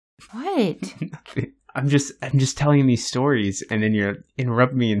What? I'm just telling these stories, and then you're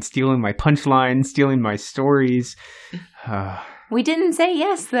interrupting me and stealing my punchline, stealing my stories. We didn't say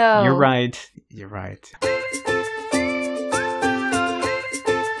yes, though. You're right.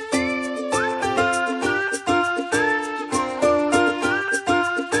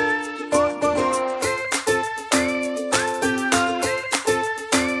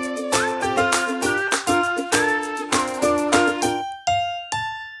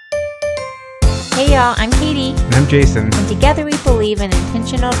 Hey y'all, I'm Katie. And I'm Jason. And together we believe in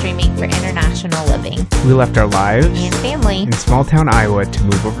intentional dreaming for international living. We left our lives and family in small town Iowa to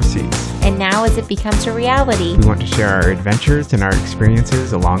move overseas. And now as it becomes a reality, we want to share our adventures and our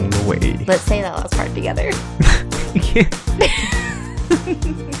experiences along the way. Let's say that last part together.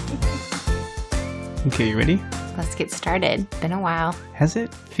 Okay, you ready? Let's get started. Been a while. Has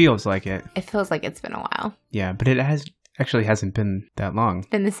it? Feels like it. It feels like it's been a while. Yeah, but it hasn't been that long. It's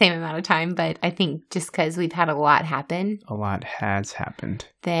been the same amount of time, but I think just because we've had a lot happen. A lot has happened.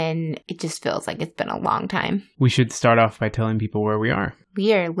 Then it just feels like it's been a long time. We should start off by telling people where we are.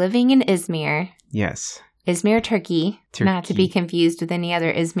 We are living in Izmir. Yes. Izmir, Turkey. Not to be confused with any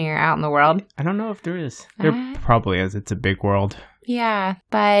other Izmir out in the world. I don't know if there is. There probably is. It's a big world. Yeah,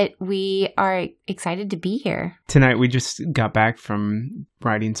 but we are excited to be here. Tonight we just got back from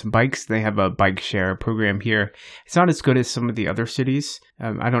riding some bikes. They have a bike share program here. It's not as good as some of the other cities.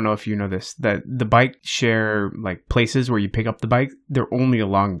 I don't know if you know this, that the bike share like places where you pick up the bike, they're only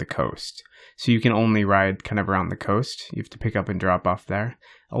along the coast. So you can only ride kind of around the coast. You have to pick up and drop off there.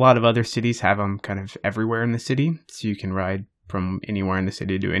 A lot of other cities have them kind of everywhere in the city. So you can ride from anywhere in the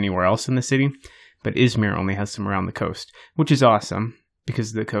city to anywhere else in the city. But Izmir only has some around the coast, which is awesome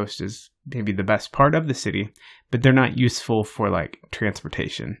because the coast is maybe the best part of the city, but they're not useful for like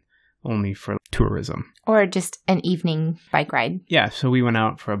transportation, only for tourism. Or just an evening bike ride. Yeah, so we went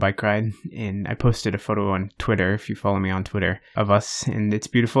out for a bike ride and I posted a photo on Twitter, if you follow me on Twitter, of us, and it's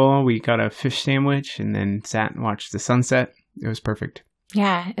beautiful. We got a fish sandwich and then sat and watched the sunset. It was perfect.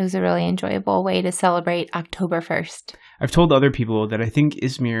 Yeah, it was a really enjoyable way to celebrate October 1st. I've told other people that I think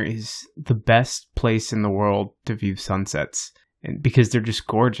Izmir is the best place in the world to view sunsets because they're just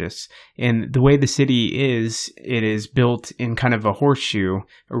gorgeous. And the way the city is, it is built in kind of a horseshoe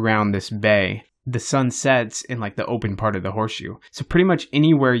around this bay. The sun sets in like the open part of the horseshoe. So pretty much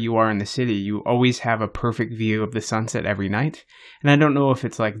anywhere you are in the city, you always have a perfect view of the sunset every night. And I don't know if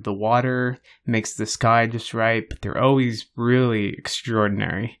it's like the water makes the sky just right, but they're always really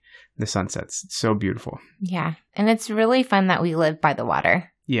extraordinary, the sunsets. It's so beautiful. Yeah. And it's really fun that we live by the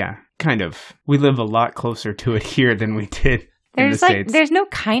water. Yeah, kind of. We live a lot closer to it here than we did in the States. There's no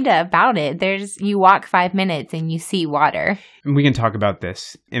kinda about it. You walk 5 minutes and you see water. And we can talk about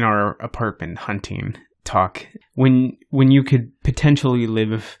this in our apartment hunting talk. When you could potentially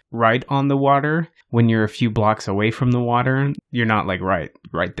live right on the water, when you're a few blocks away from the water, you're not like right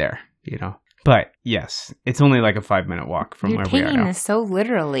there, you know. But yes, it's only like a 5-minute walk from where we are now. You're taking this so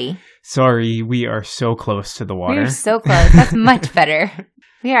literally. Sorry, we are so close to the water. We're so close. That's much better.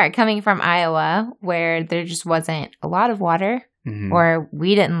 We are coming from Iowa, where there just wasn't a lot of water, or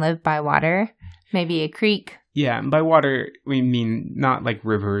we didn't live by water, maybe a creek. Yeah, and by water, we mean not like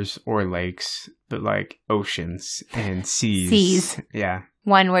rivers or lakes, but like oceans and seas. Seas. Yeah.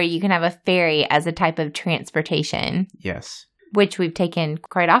 One where you can have a ferry as a type of transportation. Yes. Which we've taken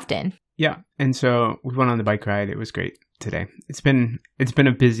quite often. Yeah, and so we went on the bike ride. It was great today. It's been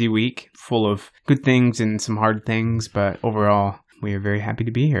a busy week, full of good things and some hard things, but overall, we are very happy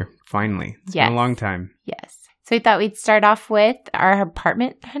to be here, finally. It's been a long time. Yes. So we thought we'd start off with our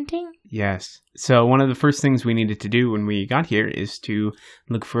apartment hunting. Yes. So one of the first things we needed to do when we got here is to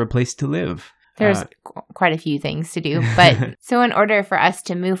look for a place to live. There's quite a few things to do. But so in order for us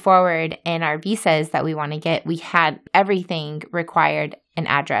to move forward in our visas that we want to get, we had everything required an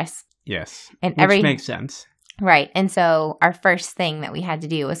address. Yes. And which makes sense. Right. And so our first thing that we had to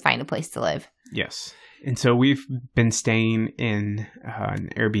do was find a place to live. Yes. And so we've been staying in an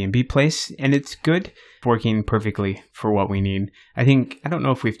Airbnb place, and it's good, working perfectly for what we need. I don't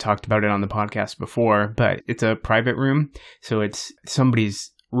know if we've talked about it on the podcast before, but it's a private room. So it's somebody's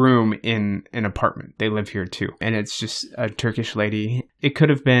room in an apartment. They live here too. And it's just a Turkish lady. It could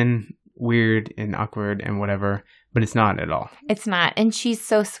have been weird and awkward and whatever, but it's not at all. It's not. And she's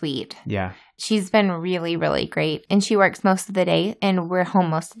so sweet. Yeah. She's been really, really great. And she works most of the day, and we're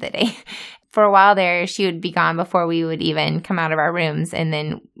home most of the day. For a while there, she would be gone before we would even come out of our rooms. And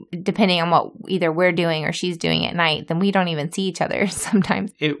then depending on what either we're doing or she's doing at night, then we don't even see each other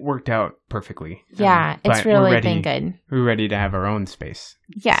sometimes. It worked out perfectly. Yeah, it's really been good. We're ready to have our own space.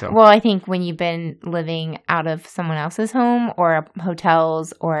 Yeah. So. Well, I think when you've been living out of someone else's home or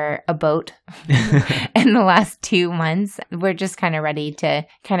hotels or a boat in the last 2 months, we're just kind of ready to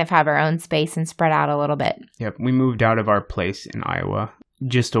kind of have our own space and spread out a little bit. Yep. We moved out of our place in Iowa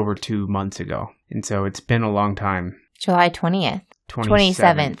just over 2 months ago. And so it's been a long time. July 20th.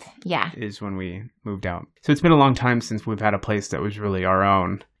 27th. Yeah. Is when we moved out. So it's been a long time since we've had a place that was really our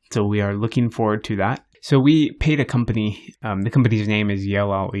own. So we are looking forward to that. So we paid a company. The company's name is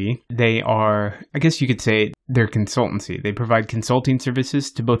YLLE. They are, I guess you could say, they're consultancy. They provide consulting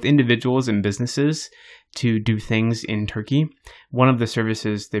services to both individuals and businesses to do things in Turkey. One of the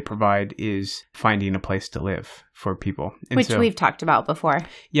services they provide is finding a place to live for people. And which we've talked about before.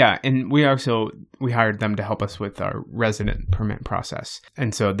 Yeah, and we hired them to help us with our resident permit process.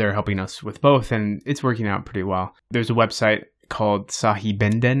 And so they're helping us with both, and it's working out pretty well. There's a website called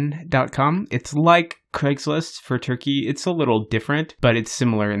sahibenden.com. It's like Craigslist for Turkey. It's a little different, but it's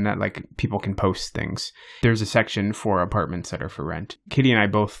similar in that like people can post things. There's a section for apartments that are for rent. Katie and I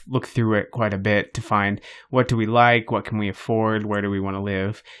both look through it quite a bit to find what do we like, what can we afford, where do we want to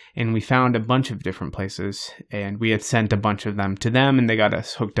live, and we found a bunch of different places, and we had sent a bunch of them to them, and they got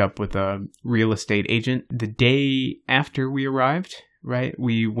us hooked up with a real estate agent the day after we arrived. Right?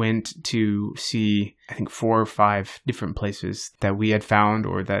 We went to see, I think, 4 or 5 different places that we had found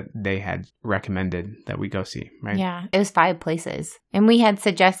or that they had recommended that we go see, right? Yeah, it was 5 places. And we had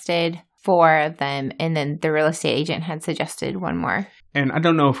suggested 4 of them, and then the real estate agent had suggested 1 more. And I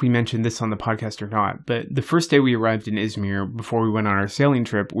don't know if we mentioned this on the podcast or not, but the first day we arrived in Izmir, before we went on our sailing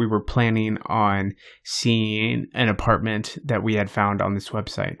trip, we were planning on seeing an apartment that we had found on this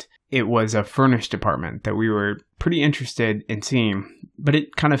website. It was a furnished apartment that we were pretty interested in seeing, but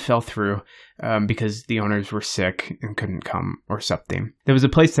it kind of fell through because the owners were sick and couldn't come or something. There was a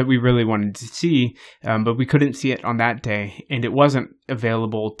place that we really wanted to see, but we couldn't see it on that day, and it wasn't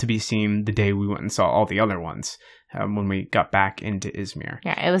available to be seen the day we went and saw all the other ones when we got back into Izmir.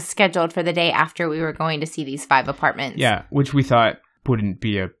 Yeah, it was scheduled for the day after we were going to see these 5 apartments. Yeah, which we thought wouldn't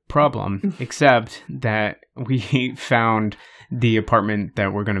be a problem, except that we found the apartment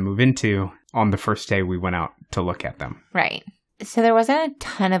that we're going to move into on the first day we went out to look at them. Right. So there wasn't a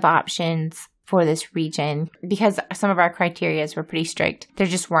ton of options for this region because some of our criteria were pretty strict. There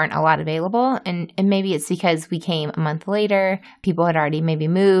just weren't a lot available. And maybe it's because we came a month later. People had already maybe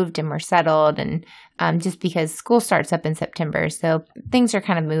moved and were settled. And just because school starts up in September. So things are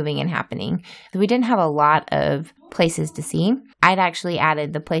kind of moving and happening. So we didn't have a lot of places to see. I'd actually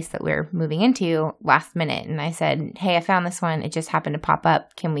added the place that we're moving into last minute. And I said, hey, I found this one. It just happened to pop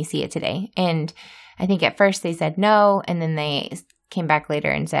up. Can we see it today? And I think at first they said no. And then they came back later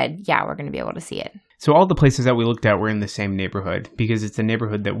and said, yeah, we're going to be able to see it. So all the places that we looked at were in the same neighborhood because it's a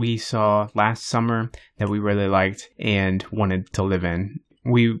neighborhood that we saw last summer that we really liked and wanted to live in.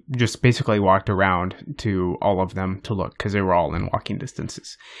 We just basically walked around to all of them to look because they were all in walking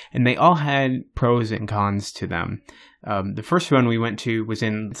distances. And they all had pros and cons to them. The first one we went to was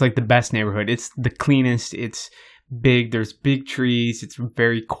it's like the best neighborhood. It's the cleanest. It's big. There's big trees. It's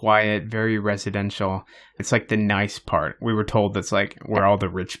very quiet, very residential. It's like the nice part. We were told that's like where all the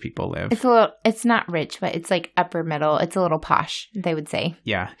rich people live. It's not rich, but it's like upper middle. It's a little posh, they would say.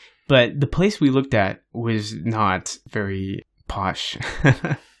 Yeah. But the place we looked at was not very posh.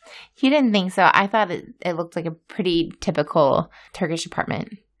 You didn't think so? I thought it looked like a pretty typical Turkish apartment.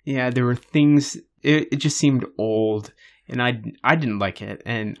 Yeah, there were things, it just seemed old, and I didn't like it,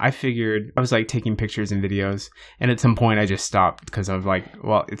 and I figured, I was like taking pictures and videos, and at some point I just stopped, because I was like,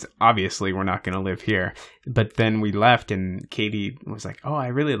 well, it's obviously we're not going to live here. But then we left, and Katie was like, oh, I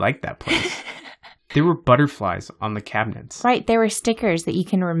really like that place. There were butterflies on the cabinets. Right, there were stickers that you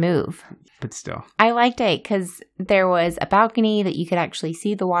can remove. But still. I liked it because there was a balcony that you could actually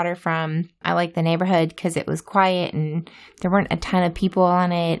see the water from. I liked the neighborhood because it was quiet and there weren't a ton of people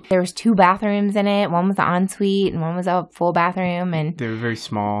on it. There was 2 bathrooms in it. One was an ensuite and one was a full bathroom. And they were very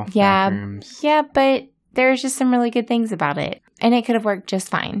small bathrooms. Yeah, but there's just some really good things about it. And it could have worked just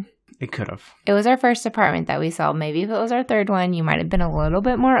fine. It could have. It was our first apartment that we saw. Maybe if it was our third one, you might have been a little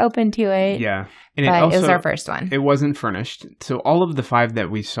bit more open to it. Yeah. And it was our first one. It wasn't furnished. So all of the 5 that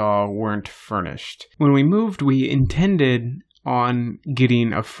we saw weren't furnished. When we moved, we intended on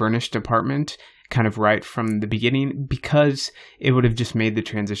getting a furnished apartment kind of right from the beginning, because it would have just made the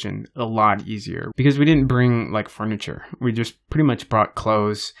transition a lot easier. Because we didn't bring like furniture. We just pretty much brought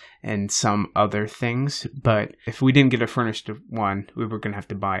clothes and some other things. But if we didn't get a furnished one, we were going to have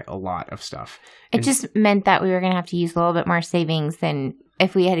to buy a lot of stuff. It just meant that we were going to have to use a little bit more savings than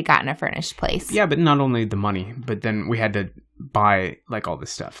if we had gotten a furnished place. Yeah, but not only the money, but then we had to buy like all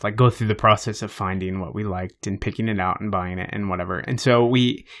this stuff, like go through the process of finding what we liked and picking it out and buying it and whatever. And so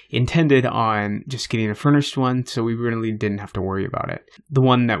we intended on just getting a furnished one, so we really didn't have to worry about it. The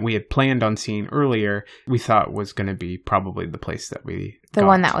one that we had planned on seeing earlier, we thought was going to be probably the place that we The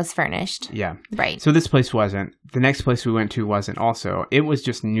one that was furnished. Yeah. Right. So this place wasn't. The next place we went to wasn't also. It was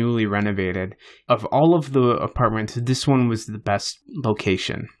just newly renovated. Of all of the apartments, this one was the best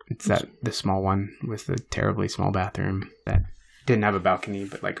location. It's the small one with the terribly small bathroom that didn't have a balcony,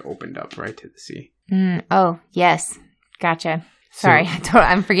 but like opened up right to the sea. Oh, yes. Gotcha. Sorry,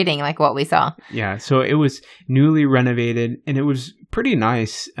 I'm forgetting like what we saw. Yeah, so it was newly renovated, and it was pretty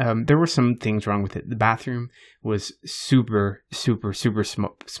nice. There were some things wrong with it. The bathroom was super, super, super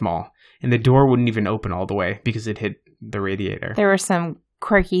small, and the door wouldn't even open all the way because it hit the radiator. There were some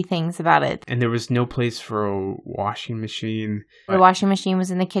quirky things about it. And there was no place for a washing machine. The washing machine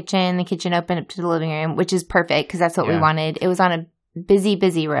was in the kitchen. The kitchen opened up to the living room, which is perfect because that's what we wanted. It was on a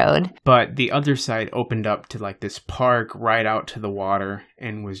busy road. But the other side opened up to like this park right out to the water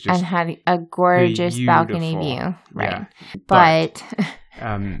and was just and had a gorgeous balcony view. Right. Yeah. But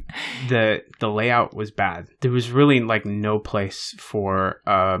the layout was bad. There was really like no place for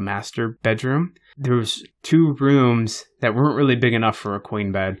a master bedroom. There was 2 rooms that weren't really big enough for a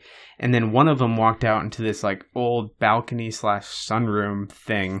queen bed. And then one of them walked out into this like old balcony / sunroom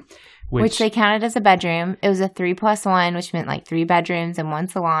thing. Which they counted as a bedroom. It was a 3+1, which meant like 3 bedrooms and 1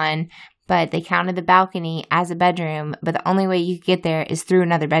 salon. But they counted the balcony as a bedroom. But the only way you could get there is through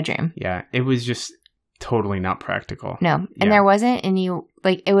another bedroom. Yeah, it was just totally not practical. No, and there wasn't. And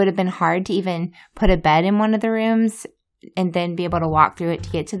it would have been hard to even put a bed in one of the rooms and then be able to walk through it to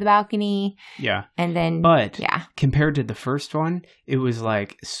get to the balcony. Yeah. And then, compared to the first one, it was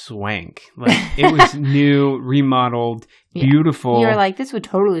like swank. Like it was new, remodeled, beautiful. You were like, this would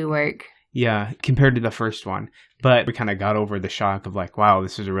totally work. Yeah, compared to the first one. But we kind of got over the shock of like, wow,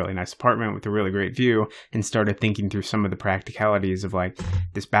 this is a really nice apartment with a really great view, and started thinking through some of the practicalities of like,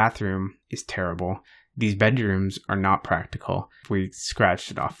 this bathroom is terrible. These bedrooms are not practical. We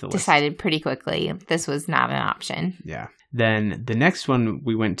scratched it off the list. Decided pretty quickly this was not an option. Yeah. Then the next one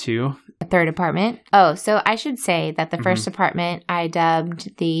we went to. A third apartment. Oh, so I should say that the first apartment I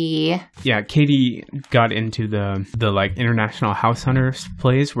dubbed the... Yeah, Katie got into the like International House Hunters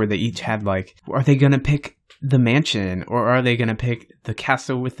plays where they each had like, are they going to pick the mansion or are they going to pick the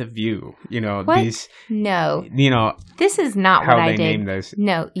castle with the view? You know, what? These... No. You know... This is not what I did. Named those.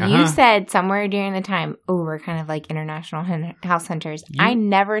 No, you said somewhere during the time, we're kind of like International House Hunters. I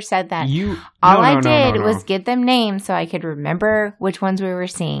never said that. All I did was give them names so I could remember which ones we were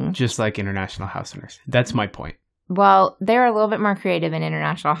seeing. Just like International House Hunters. That's my point. Well, they're a little bit more creative in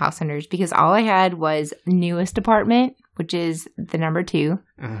International House Hunters because all I had was newest apartment, which is the number 2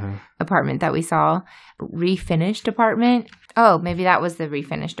 apartment that we saw. Refinished apartment. Oh, maybe that was the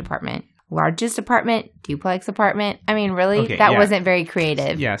refinished apartment. Largest apartment, duplex apartment. I mean, really, that wasn't very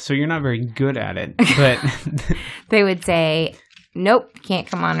creative. Yeah, so you're not very good at it. But they would say, nope, can't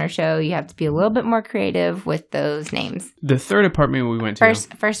come on our show. You have to be a little bit more creative with those names. The third apartment we went to.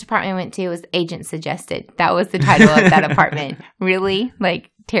 First apartment we went to was Agent Suggested. That was the title of that apartment. Really?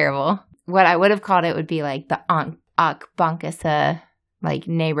 Like, terrible. What I would have called it would be like the Bonkasa like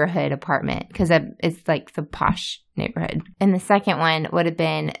neighborhood apartment because it's like the posh neighborhood. And the second one would have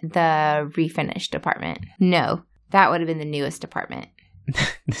been the refinished apartment. No, that would have been the newest apartment.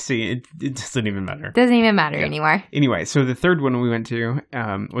 See, it doesn't even matter. Doesn't even matter anymore. Anyway, so the third one we went to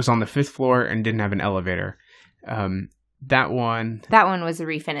was on the 5th floor and didn't have an elevator. That one was a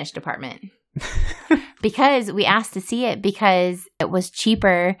refinished apartment. Because we asked to see it because it was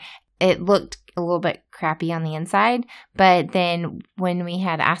cheaper. It looked a little bit crappy on the inside, but then when we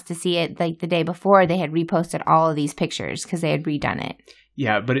had asked to see it like the day before, they had reposted all of these pictures because they had redone it.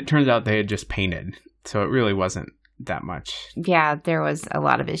 Yeah, but it turns out they had just painted, so it really wasn't that much. Yeah, there was a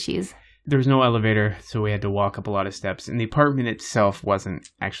lot of issues. There was no elevator, so we had to walk up a lot of steps, and the apartment itself wasn't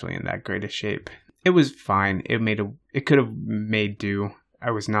actually in that great a shape. It was fine. It could have made do. I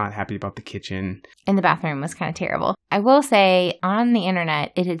was not happy about the kitchen. And the bathroom was kind of terrible. I will say, on the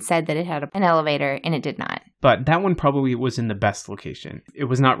internet, it had said that it had an elevator, and it did not. But that one probably was in the best location. It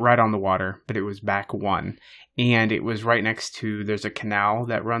was not right on the water, but it was back one. And it was right next to, there's a canal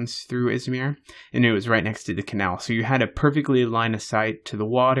that runs through Izmir, and it was right next to the canal. So you had a perfectly line of sight to the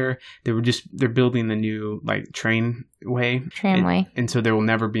water. They're building the new like tramway. And so there will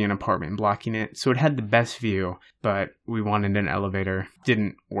never be an apartment blocking it. So it had the best view, but we wanted an elevator.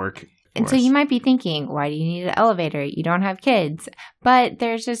 Didn't work. And so you might be thinking, why do you need an elevator? You don't have kids. But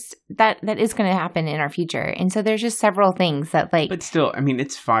there's just, that is going to happen in our future. And so there's just several things that like... But still, I mean,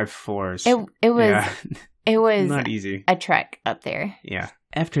 it's 5 floors. It was not easy. A trek up there. Yeah.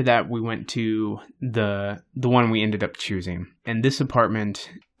 After that, we went to the one we ended up choosing. And this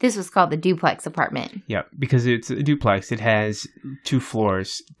apartment... This was called the duplex apartment. Yeah, because it's a duplex. It has 2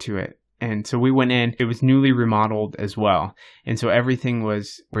 floors to it. And so we went in, it was newly remodeled as well. And so everything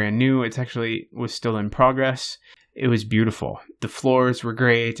was brand new. It's actually was still in progress. It was beautiful. The floors were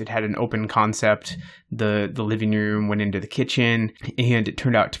great. It had an open concept. The living room went into the kitchen, and it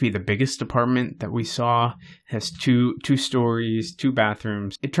turned out to be the biggest apartment that we saw. It has two stories, 2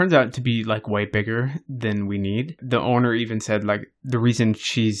 bathrooms. It turns out to be like way bigger than we need. The owner even said like the reason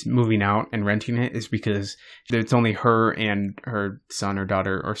she's moving out and renting it is because it's only her and her son or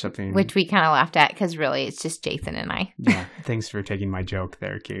daughter or something. Which we kind of laughed at because really it's just Jason and I. Yeah. Thanks for taking my joke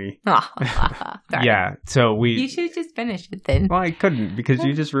there, Katie. Sorry. Yeah. So You should have just finished it then. Well, I couldn't because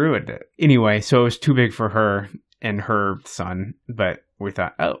you just ruined it. Anyway, so it was too big for her and her son, but we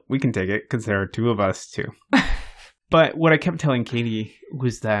thought, oh, we can take it because there are 2 of us too. But what I kept telling Katie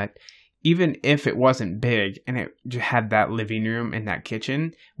was that even if it wasn't big and it had that living room and that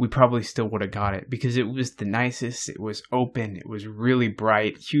kitchen, we probably still would have got it because it was the nicest. It was open. It was really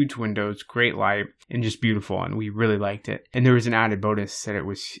bright, huge windows, great light, and just beautiful. And we really liked it. And there was an added bonus that it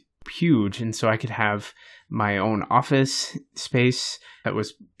was huge. And so I could have my own office space that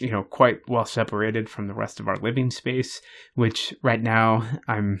was, quite well separated from the rest of our living space, which right now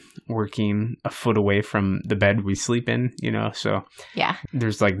I'm working a foot away from the bed we sleep in, so yeah,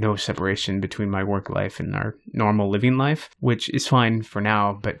 there's like no separation between my work life and our normal living life, which is fine for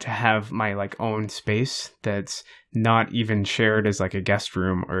now. But to have my like own space that's not even shared as like a guest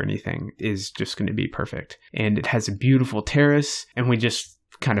room or anything is just going to be perfect. And it has a beautiful terrace, and we just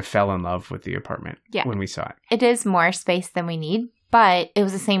kind of fell in love with the apartment when we saw it. It is more space than we need, but it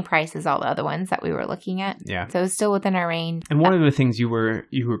was the same price as all the other ones that we were looking at. Yeah. So it was still within our range. And one of the things you were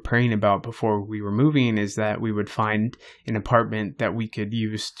praying about before we were moving is that we would find an apartment that we could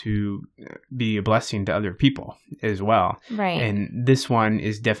use to be a blessing to other people as well. Right. And this one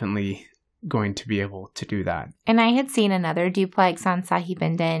is definitely going to be able to do that. And I had seen another duplex on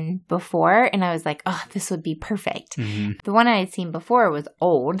Sahibindin before, and I was like, oh, this would be perfect. Mm-hmm. The one I had seen before was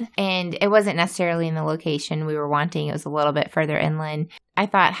old, and it wasn't necessarily in the location we were wanting. It was a little bit further inland. I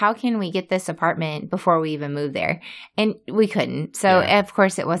thought, how can we get this apartment before we even move there? And we couldn't. So, of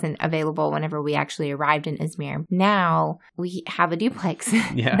course, it wasn't available whenever we actually arrived in Izmir. Now we have a duplex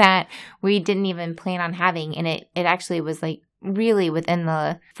that we didn't even plan on having, and it actually was like, really within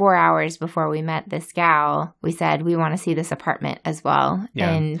the 4 hours before we met this gal, we said we want to see this apartment as well. Yeah.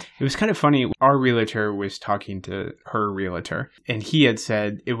 And it was kind of funny. Our realtor was talking to her realtor, and he had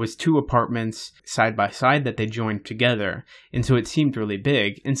said it was 2 apartments side by side that they joined together. And so it seemed really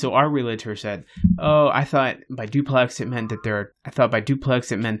big. And so our realtor said, oh, I thought by duplex it meant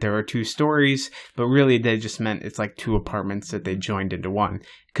there are 2 stories, but really they just meant it's like 2 apartments that they joined into one.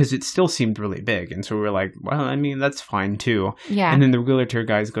 Because it still seemed really big. And so we were like, well, I mean, that's fine too. Yeah. And then the realtor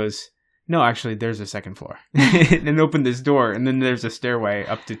guys goes, no, actually, there's a second floor. And opened this door. And then there's a stairway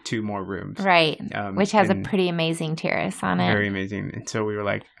up to 2 more rooms. Right. Which has a pretty amazing terrace on it. Very amazing. And so we were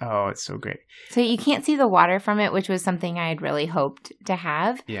like, oh, it's so great. So you can't see the water from it, which was something I had really hoped to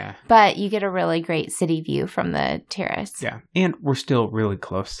have. Yeah. But you get a really great city view from the terrace. Yeah. And we're still really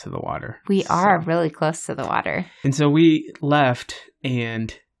close to the water. We are really close to the water. And so we left,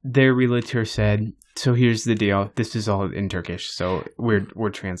 and their realtor said, so here's the deal. This is all in Turkish, so we're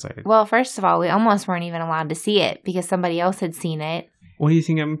translated. Well, first of all, we almost weren't even allowed to see it because somebody else had seen it. What do you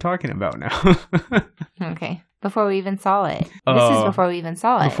think I'm talking about now? Okay. Before we even saw it. This is before we even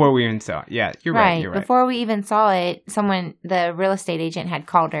saw it. Before we even saw it. Yeah, you're right. Before we even saw it, the real estate agent had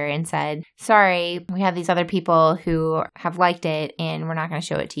called her and said, sorry, we have these other people who have liked it and we're not going to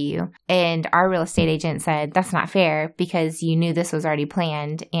show it to you. And our real estate agent said, that's not fair because you knew this was already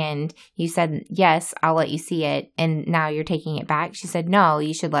planned and you said, yes, I'll let you see it. And now you're taking it back. She said, no,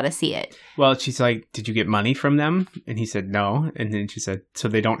 you should let us see it. Well, she's like, did you get money from them? And he said, no. And then she said, so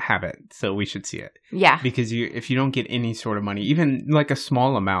they don't have it. So we should see it. Yeah. Because if you don't get any sort of money, even like a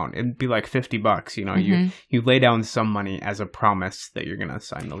small amount, it'd be like $50, you know, Mm-hmm. you lay down some money as a promise that you're going to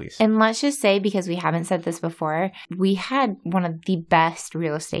sign the lease. And let's just say, because we haven't said this before, we had one of the best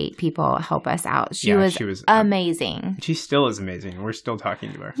real estate people help us out. She was amazing. She still is amazing. We're still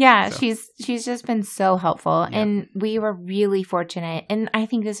talking to her. Yeah, so. She's just been so helpful. Yeah. And we were really fortunate. And I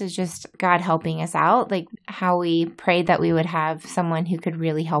think this is just God helping us out. Like how we prayed that we would have someone who could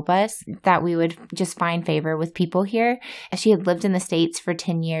really help us, that we would just find favor with people here. She had lived in the States for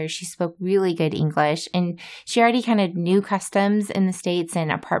 10 years. She spoke really good English. And she already kind of knew customs in the States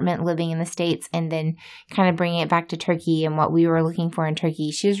and apartment living in the States, and then kind of bringing it back to Turkey and what we were looking for in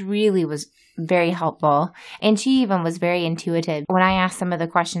Turkey. She was very helpful. And she even was very intuitive. When I asked some of the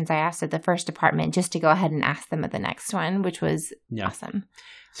questions I asked at the first apartment, just to go ahead and ask them at the next one, which was awesome.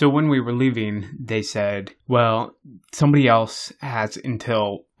 So when we were leaving, they said, well, somebody else has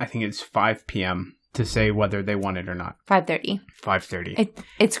until, I think it's 5 p.m. to say whether they want it or not. 5:30. 5:30.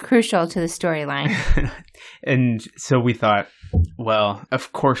 It's crucial to the storyline. And so we thought, well,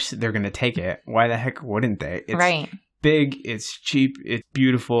 of course they're going to take it. Why the heck wouldn't they? It's right. big, it's cheap, it's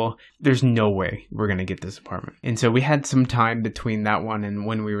beautiful. There's no way we're going to get this apartment. And so we had some time between that one and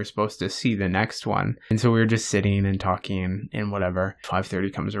when we were supposed to see the next one. And so we were just sitting and talking and whatever.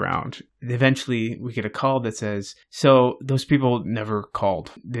 5:30 comes around. Eventually we get a call that says, so those people never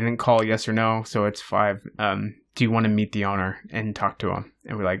called. They didn't call yes or no. So it's 5. Do you want to meet the owner and talk to him?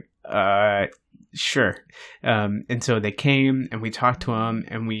 And we're like, sure. And so they came and we talked to him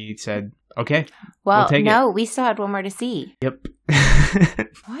and we said, okay. Well, we'll no, we still had one more to see. Yep.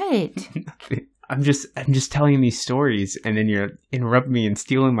 What? I'm just telling these stories, and then you're interrupting me and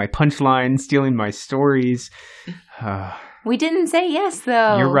stealing my punchline, stealing my stories. We didn't say yes,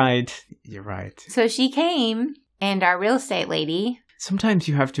 though. You're right. So she came, and our real estate lady. Sometimes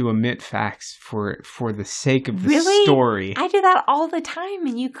you have to omit facts for the sake of the really? Story. I do that all the time,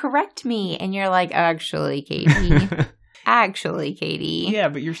 and you correct me, and you're like, actually, Katie. Actually, Katie. Yeah,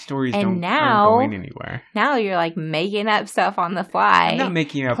 but your stories aren't going anywhere. Now you're like making up stuff on the fly. I'm not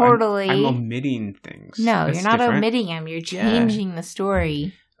making up. Totally. I'm omitting things. No, That's you're not different. omitting them. You're changing the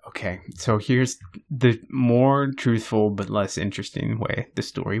story. Okay, so here's the more truthful but less interesting way the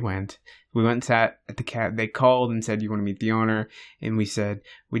story went. We went and sat at the cat. They called and said, you want to meet the owner? And we said,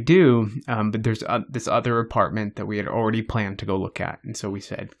 we do, but there's this other apartment that we had already planned to go look at. And so we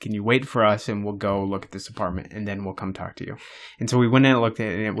said, can you wait for us and we'll go look at this apartment and then we'll come talk to you. And so we went in and looked at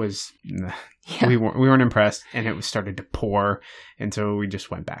it and it was, we weren't impressed, and it started to pour. And so we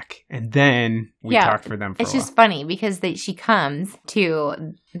just went back. And then we talked for them for a while. It's just funny because she comes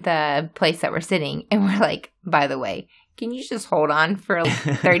to the place that we're sitting and we're like, by the way, can you just hold on for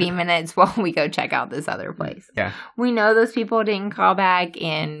 30 minutes while we go check out this other place? Yeah. We know those people didn't call back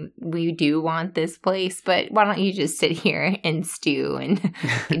and we do want this place, but why don't you just sit here and stew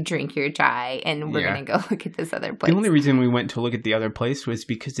and drink your chai and we're going to go look at this other place. The only reason we went to look at the other place was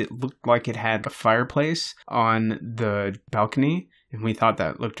because it looked like it had a fireplace on the balcony. And we thought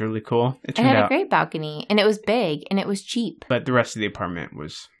that looked really cool. It had a great balcony and it was big and it was cheap. But the rest of the apartment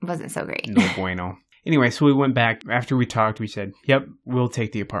wasn't so great. No bueno. Anyway, so we went back. After we talked, we said, yep, we'll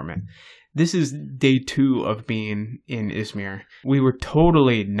take the apartment. This is day 2 of being in Izmir. We were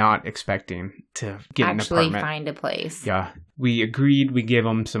totally not expecting to get an apartment. Actually find a place. Yeah. We agreed. We gave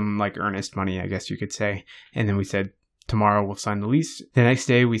them some earnest money, I guess you could say. And then we said, tomorrow we'll sign the lease. The next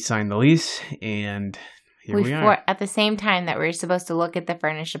day we signed the lease and here we are. At the same time that we were supposed to look at the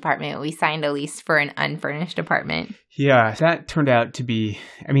furnished apartment, we signed a lease for an unfurnished apartment. Yeah. That turned out to be,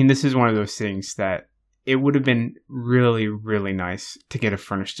 this is one of those things that it would have been really, really nice to get a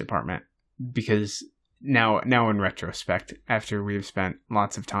furnished apartment because now in retrospect, after we've spent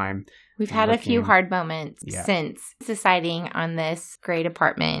lots of time, we've had a few hard moments since deciding on this great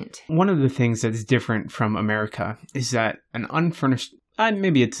apartment. One of the things that's different from America is that an unfurnished,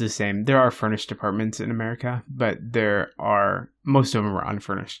 maybe it's the same. There are furnished apartments in America, but most of them are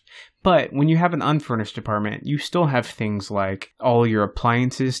unfurnished. But when you have an unfurnished apartment, you still have things like all your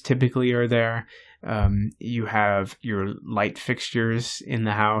appliances typically are there. You have your light fixtures in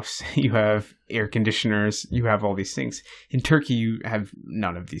the house. You have air conditioners. You have all these things. In Turkey, you have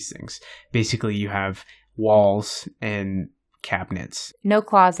none of these things. Basically, you have walls and cabinets. No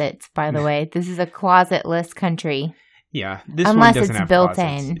closets, by the way. This is a closetless country. Yeah. This Unless one doesn't have built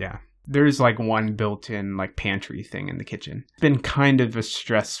closets. in. Yeah. There's one built-in pantry thing in the kitchen. It's been kind of a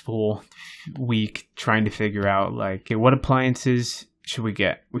stressful week trying to figure out what appliances should we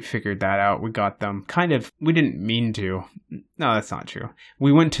get? We figured that out. We got them. We didn't mean to. No, that's not true.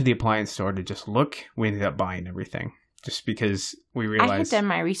 We went to the appliance store to just look. We ended up buying everything. just because we I had realized... done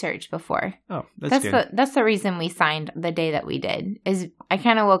my research before. Oh, that's good. That's the reason we signed the day that we did, is I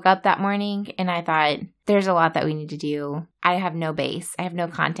kind of woke up that morning and I thought, there's a lot that we need to do. I have no base. I have no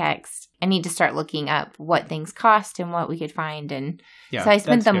context. I need to start looking up what things cost and what we could find. And so I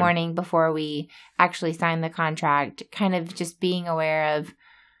spent the morning before we actually signed the contract kind of just being aware of,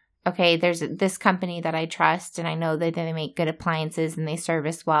 okay, there's this company that I trust and I know that they make good appliances and they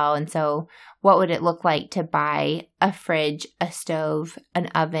service well. And so what would it look like to buy a fridge, a stove, an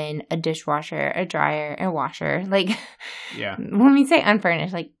oven, a dishwasher, a dryer, a washer? Like, yeah. When we say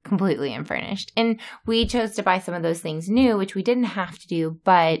unfurnished, like completely unfurnished. And we chose to buy some of those things new, which we didn't have to do,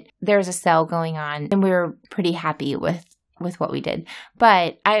 but there was a sale going on and we were pretty happy with what we did.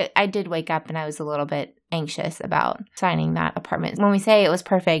 But I did wake up and I was a little bit anxious about signing that apartment. When we say it was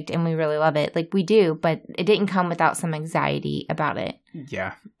perfect and we really love it, like we do, but it didn't come without some anxiety about it.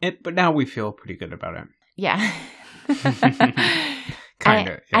 Yeah. But now we feel pretty good about it. Yeah. Kind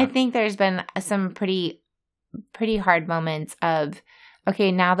of. Yeah. I think there's been some pretty hard moments of,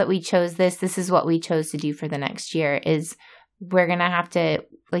 okay, now that we chose this is what we chose to do for the next year, is we're going to have to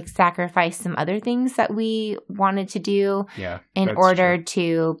like sacrifice some other things that we wanted to do in order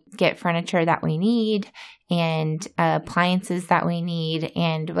to get furniture that we need and appliances that we need.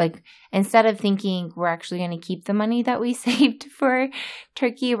 And like, instead of thinking we're actually going to keep the money that we saved for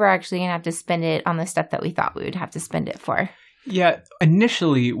Turkey, we're actually going to have to spend it on the stuff that we thought we would have to spend it for. Yeah.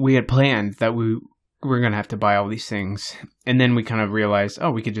 Initially, we had planned that we're going to have to buy all these things. And then we kind of realized,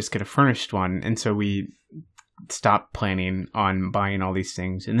 oh, we could just get a furnished one. And so we stopped planning on buying all these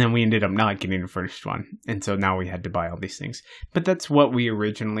things, and then we ended up not getting a furnished one, and so now we had to buy all these things. But that's what we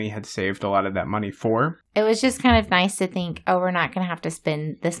originally had saved a lot of that money for. It was just kind of nice to think, oh, we're not going to have to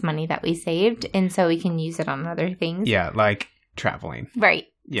spend this money that we saved, and so we can use it on other things. Yeah, like traveling. Right.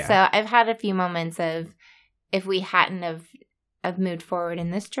 Yeah. So I've had a few moments of, if we hadn't have moved forward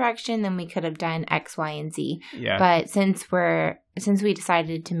in this direction, then we could have done X, Y, and Z. Yeah. But since we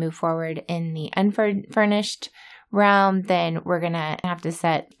decided to move forward in the unfurnished realm, then we're going to have to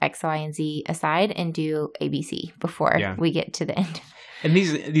set X, Y, and Z aside and do ABC before we get to the end. And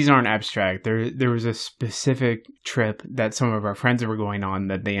these aren't abstract. There was a specific trip that some of our friends were going on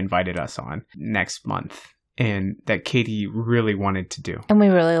that they invited us on next month, and that Katie really wanted to do. And we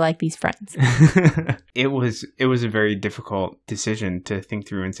really like these friends. It was a very difficult decision to think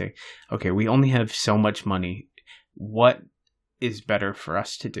through and say, okay, we only have so much money. What is better for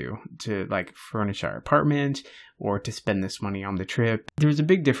us to do? To like furnish our apartment or to spend this money on the trip? There's a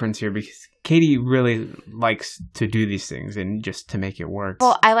big difference here because Katie really likes to do these things and just to make it work.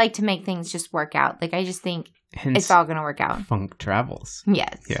 Well, I like to make things just work out. Like, I just think it's all going to work out. Funk travels.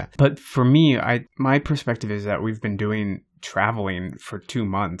 Yes. Yeah. But for me, my perspective is that we've been doing traveling for 2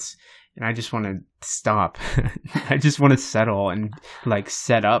 months and I just want to stop. I just want to settle and like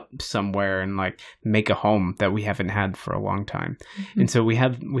set up somewhere and like make a home that we haven't had for a long time. Mm-hmm. And so we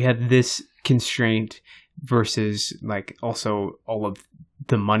had this constraint versus like also all of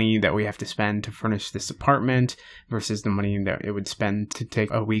the money that we have to spend to furnish this apartment versus the money that it would spend to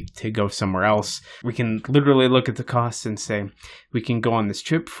take a week to go somewhere else. We can literally look at the costs and say, we can go on this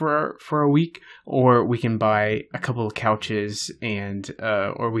trip for a week, or we can buy a couple of couches and,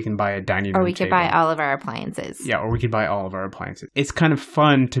 or we can buy a dining room Or we could buy all of our appliances. Yeah, or we could buy all of our appliances. It's kind of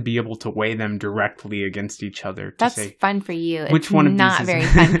fun to be able to weigh them directly against each other. That's say, fun for you. Which it's one of not these is... very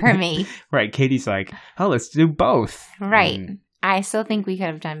fun for me. Right. Katie's like, oh, let's do both. Right. I still think we could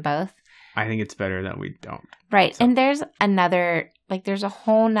have done both. I think it's better that we don't. Right. So. And there's a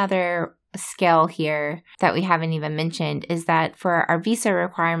whole nother scale here that we haven't even mentioned, is that for our visa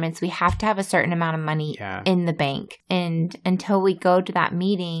requirements, we have to have a certain amount of money in the bank. And until we go to that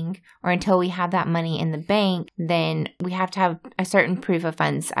meeting or until we have that money in the bank, then we have to have a certain proof of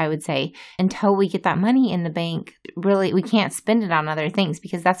funds, I would say. Until we get that money in the bank, really, we can't spend it on other things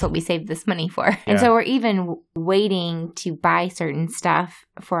because that's what we saved this money for. Yeah. And so we're even waiting to buy certain stuff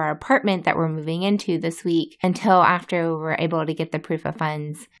for our apartment that we're moving into this week until after we're able to get the proof of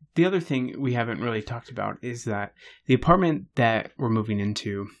funds. The other thing we haven't really talked about is that the apartment that we're moving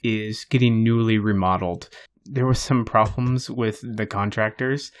into is getting newly remodeled. There were some problems with the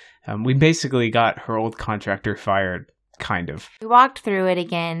contractors. We basically got her old contractor fired. Kind of. We walked through it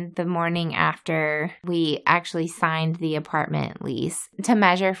again the morning after we actually signed the apartment lease to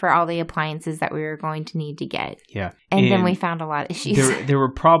measure for all the appliances that we were going to need to get. Yeah. And then we found a lot of issues. There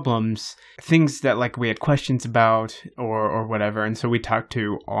were problems, things that like we had questions about or whatever. And so we talked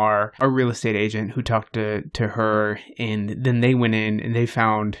to our real estate agent who talked to her, and then they went in and they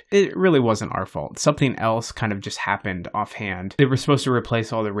found it really wasn't our fault. Something else kind of just happened offhand. They were supposed to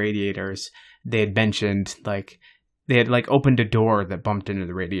replace all the radiators. They had mentioned like they had like opened a door that bumped into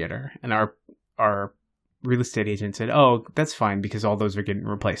the radiator, and our real estate agent said, "Oh, that's fine because all those are getting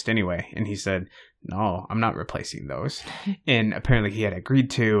replaced anyway." And he said, "No, I'm not replacing those." And apparently he had agreed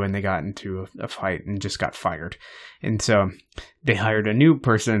to, and they got into a fight and just got fired. And so they hired a new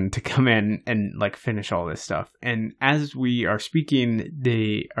person to come in and like finish all this stuff. And as we are speaking,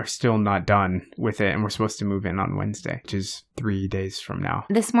 they are still not done with it. And we're supposed to move in on Wednesday, which is 3 days from now.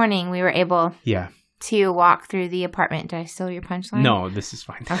 This morning we were able to walk through the apartment. Did I steal your punchline? No, this is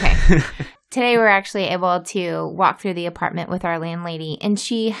fine. Okay. Today we're actually able to walk through the apartment with our landlady, and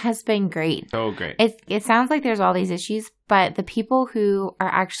she has been great. Oh, great. It sounds like there's all these issues, but the people who are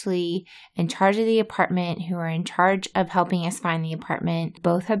actually in charge of the apartment, who are in charge of helping us find the apartment,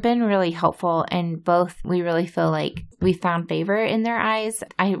 both have been really helpful, and both we really feel like we found favor in their eyes.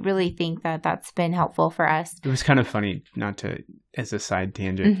 I really think that that's been helpful for us. It was kind of funny, as a side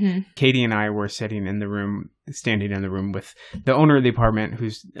tangent. Katie and I were standing in the room with the owner of the apartment,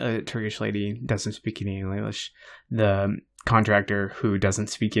 who's a Turkish lady, doesn't speak any English, the contractor who doesn't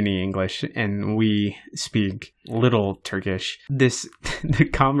speak any English, and we speak little Turkish. The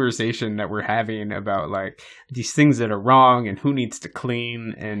conversation that we're having about like these things that are wrong and who needs to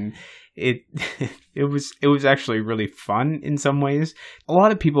clean, and it was actually really fun in some ways. A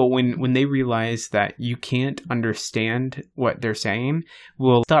lot of people, when they realize that you can't understand what they're saying,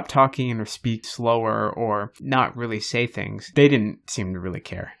 will stop talking or speak slower or not really say things. They didn't seem to really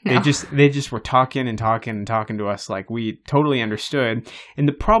care. No. They just were talking to us like we totally understood. And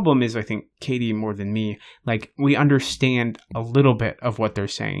the problem is, I think Katie more than me, like we understand a little bit of what they're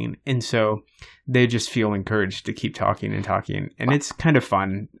saying, and so they just feel encouraged to keep talking, and it's kind of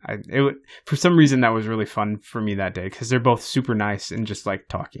fun. For some reason, that was really fun for me that day because they're both super nice and just like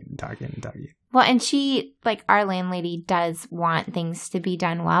talking. Well, and she, like our landlady, does want things to be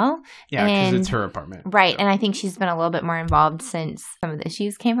done well. Yeah, because it's her apartment. Right, and I think she's been a little bit more involved since some of the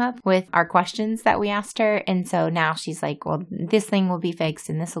issues came up with our questions that we asked her. And so now she's like, well, this thing will be fixed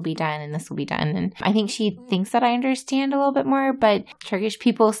and this will be done and this will be done. And I think she thinks that I understand a little bit more, but Turkish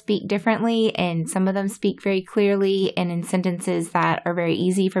people speak differently, and some of them speak very clearly and in sentences that are very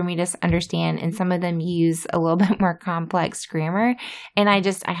easy for me to understand, and some of them use a little bit more complex grammar. And I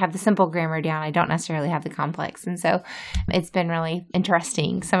have the simple grammar down. I don't necessarily have the complex. And so it's been really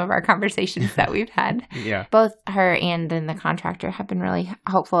interesting, some of our conversations that we've had. Yeah. Both her and then the contractor have been really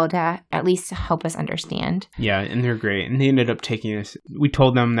helpful to at least help us understand. Yeah, and they're great. And they ended up taking us, we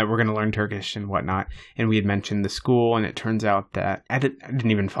told them that we're going to learn Turkish and whatnot. And we had mentioned the school, and it turns out that I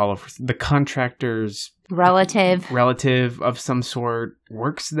didn't even follow the contractor's relative of some sort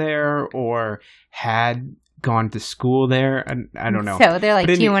works there or had gone to school there, and I don't know. So they're like,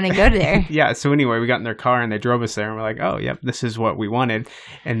 do you want to go there? Yeah, so anyway, we got in their car and they drove us there, and we're like, oh, yep, this is what we wanted.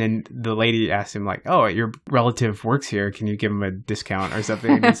 And then the lady asked him like, oh, your relative works here, can you give him a discount or something?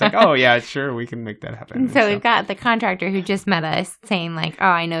 And he's like, oh yeah, sure, we can make that happen. So we've got the contractor who just met us saying like, oh,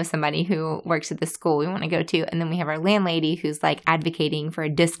 I know somebody who works at the school we want to go to. And then we have our landlady who's like advocating for a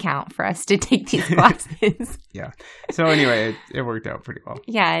discount for us to take these classes. Yeah. So anyway, it worked out pretty well.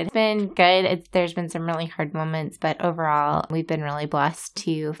 Yeah, it's been good. There's been some really hard moments, but overall we've been really blessed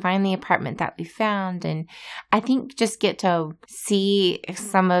to find the apartment that we found, and I think just get to see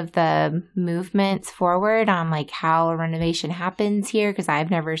some of the movements forward on like how a renovation happens here, because I've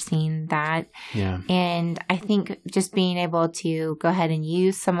never seen that. Yeah. And I think just being able to go ahead and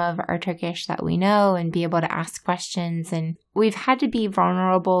use some of our Turkish that we know and be able to ask questions, and we've had to be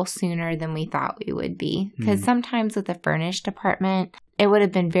vulnerable sooner than we thought we would be, because sometimes with a furnished apartment, it would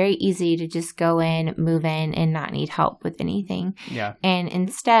have been very easy to just go in, move in, and not need help with anything. Yeah. And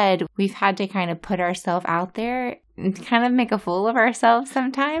instead, we've had to kind of put ourselves out there and kind of make a fool of ourselves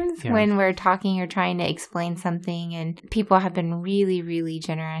sometimes when we're talking or trying to explain something. And people have been really, really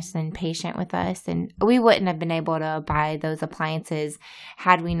generous and patient with us. And we wouldn't have been able to buy those appliances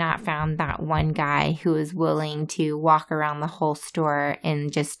had we not found that one guy who was willing to walk around the whole store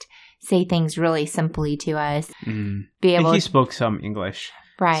and just say things really simply to us. Be able. And he spoke some English.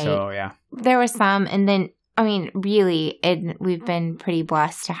 Right. So, yeah. There was some. And then, I mean, really, we've been pretty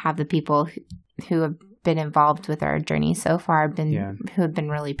blessed to have the people who have been involved with our journey so far, who have been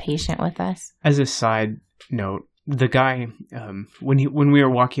really patient with us. As a side note, the guy, when we were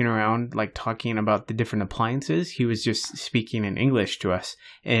walking around, like talking about the different appliances, he was just speaking in English to us.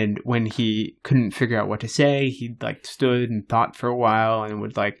 And when he couldn't figure out what to say, he like stood and thought for a while and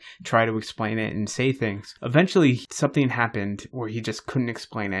would like try to explain it and say things. Eventually, something happened where he just couldn't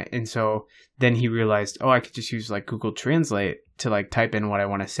explain it. And so then he realized, oh, I could just use like Google Translate to like type in what I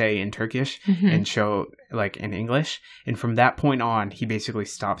want to say in Turkish and show like in English. And from that point on, he basically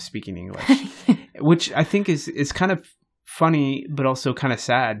stopped speaking English. which I think is kind of funny, but also kind of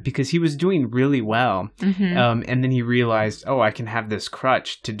sad because he was doing really well. And then he realized, oh, I can have this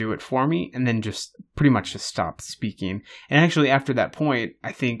crutch to do it for me. And then just pretty much just stopped speaking. And actually after that point,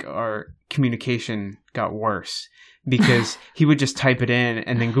 I think our communication got worse because he would just type it in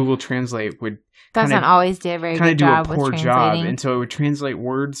and then Google Translate would doesn't always do a very good job with translating. And so it would translate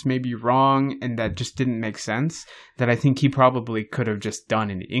words maybe wrong and that just didn't make sense, that I think he probably could have just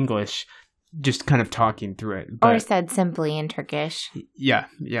done in English, just kind of talking through it. Or said simply in Turkish. Yeah,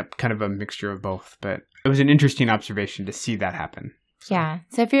 kind of a mixture of both. But it was an interesting observation to see that happen. So. Yeah.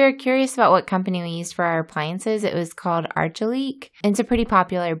 So if you're curious about what company we used for our appliances, it was called Archeleek. It's a pretty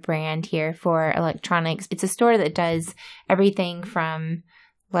popular brand here for electronics. It's a store that does everything from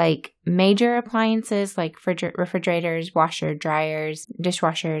like major appliances like refrigerators, washer, dryers,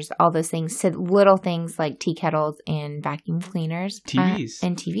 dishwashers, all those things, to little things like tea kettles and vacuum cleaners. TVs.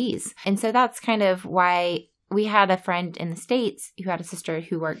 And TVs. And so that's kind of why we had a friend in the States who had a sister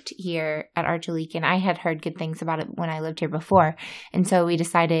who worked here at Archeleek, and I had heard good things about it when I lived here before. And so we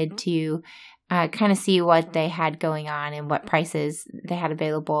decided to kind of see what they had going on and what prices they had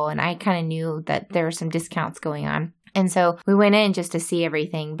available. And I kind of knew that there were some discounts going on. And so we went in just to see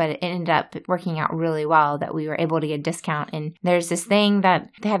everything, but it ended up working out really well that we were able to get a discount. And there's this thing that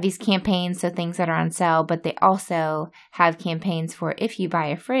they have these campaigns, so things that are on sale, but they also have campaigns for if you buy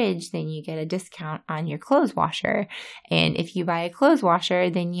a fridge, then you get a discount on your clothes washer. And if you buy a clothes washer,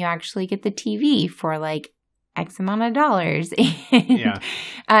 then you actually get the TV for like X amount of dollars.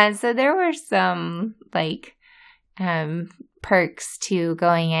 So there were some like perks to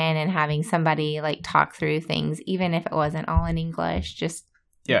going in and having somebody like talk through things, even if it wasn't all in English.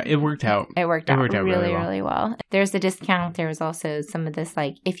 It worked out. It worked out really well. There's a discount. There was also some of this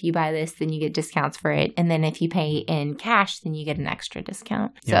like, if you buy this, then you get discounts for it. And then if you pay in cash, then you get an extra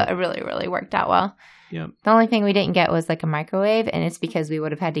discount. So it really worked out well. Yep. The only thing we didn't get was like a microwave, and it's because we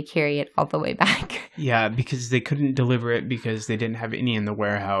would have had to carry it all the way back. Yeah, because they couldn't deliver it because they didn't have any in the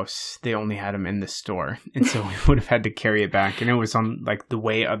warehouse. They only had them in the store. And so we would have had to carry it back. And it was on like the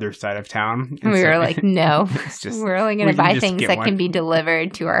way other side of town. And we were like, no, we're only going to buy things that can be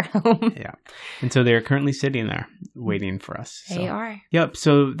delivered to our home. Yeah. And so they're currently sitting there waiting for us. They are. Yep.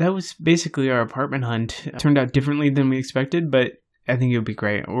 So that was basically our apartment hunt. It turned out differently than we expected, but I think it'll be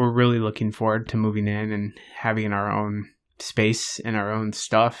great. We're really looking forward to moving in and having our own space and our own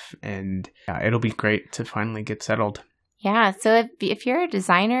stuff. And it'll be great to finally get settled. Yeah. So if you're a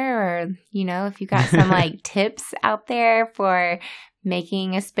designer or, if you got some like tips out there for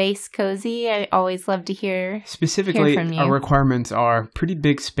making a space cozy, I always love to hear Specifically, from you. Our requirements are pretty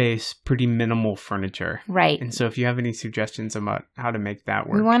big space, pretty minimal furniture. Right. And so if you have any suggestions about how to make that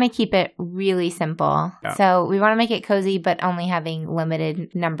work. We want to keep it really simple. Yeah. So we want to make it cozy, but only having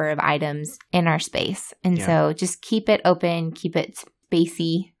limited number of items in our space. And so just keep it open, keep it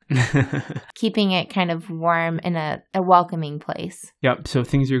spacey. Keeping it kind of warm in a welcoming place. Yep. So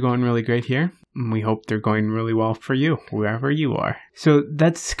things are going really great here. We hope they're going really well for you, wherever you are. So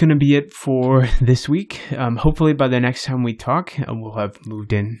that's going to be it for this week. Hopefully by the next time we talk, we'll have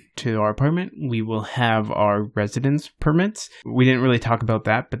moved in to our apartment. We will have our residence permits. We didn't really talk about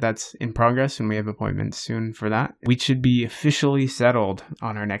that, but that's in progress and we have appointments soon for that. We should be officially settled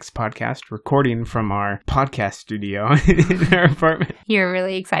on our next podcast, recording from our podcast studio in our apartment. You're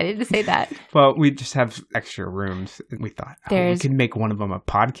really excited to say that. Well, we just have extra rooms. We thought we could make one of them a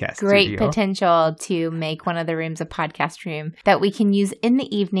podcast great studio. Potential to make one of the rooms a podcast room that we can use in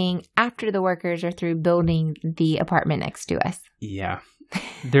the evening after the workers are through building the apartment next to us. Yeah.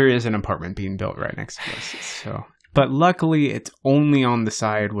 There is an apartment being built right next to us. So, but luckily it's only on the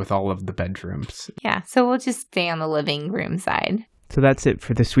side with all of the bedrooms. Yeah. So we'll just stay on the living room side. So that's it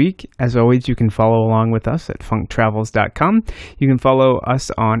for this week. As always, you can follow along with us at funktravels.com. You can follow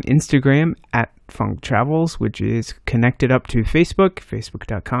us on Instagram at Funk Travels, which is connected up to Facebook,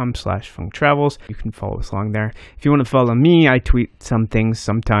 facebook.com/funktravels. You can follow us along there. If you want to follow me, I tweet some things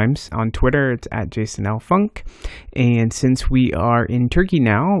sometimes. On Twitter, it's at JasonLFunk. And since we are in Turkey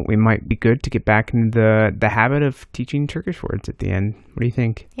now, we might be good to get back into the habit of teaching Turkish words at the end. What do you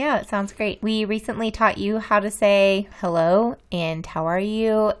think? Yeah, that sounds great. We recently taught you how to say hello and how are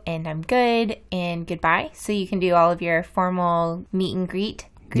you and I'm good and goodbye. So you can do all of your formal meet and greet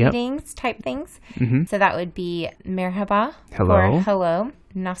greetings type things. Mm-hmm. So that would be merhaba hello. For hello,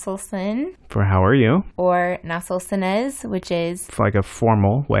 nasılsın for how are you, or nasılsınız, which is like a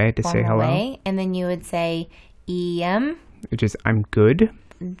formal way to say hello. And then you would say iyiyim, which is I'm good.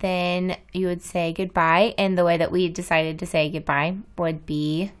 Then you would say goodbye, and the way that we decided to say goodbye would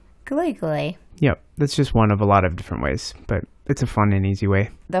be G'lay, g'lay. Yep, that's just one of a lot of different ways, but it's a fun and easy way.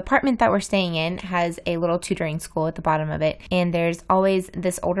 The apartment that we're staying in has a little tutoring school at the bottom of it, and there's always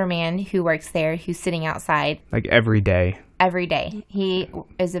this older man who works there who's sitting outside. Like every day. Every day. He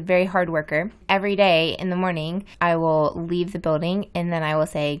is a very hard worker. Every day in the morning, I will leave the building and then I will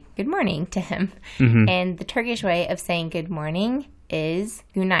say good morning to him. Mm-hmm. And the Turkish way of saying good morning is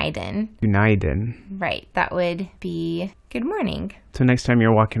günaydın. Günaydın. Right. That would be good morning. So next time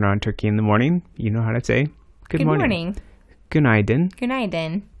you're walking around Turkey in the morning, you know how to say good morning. Günaydın.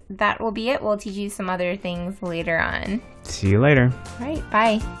 Günaydın. That will be it. We'll teach you some other things later on. See you later. All right.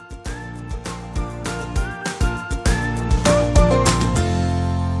 Bye.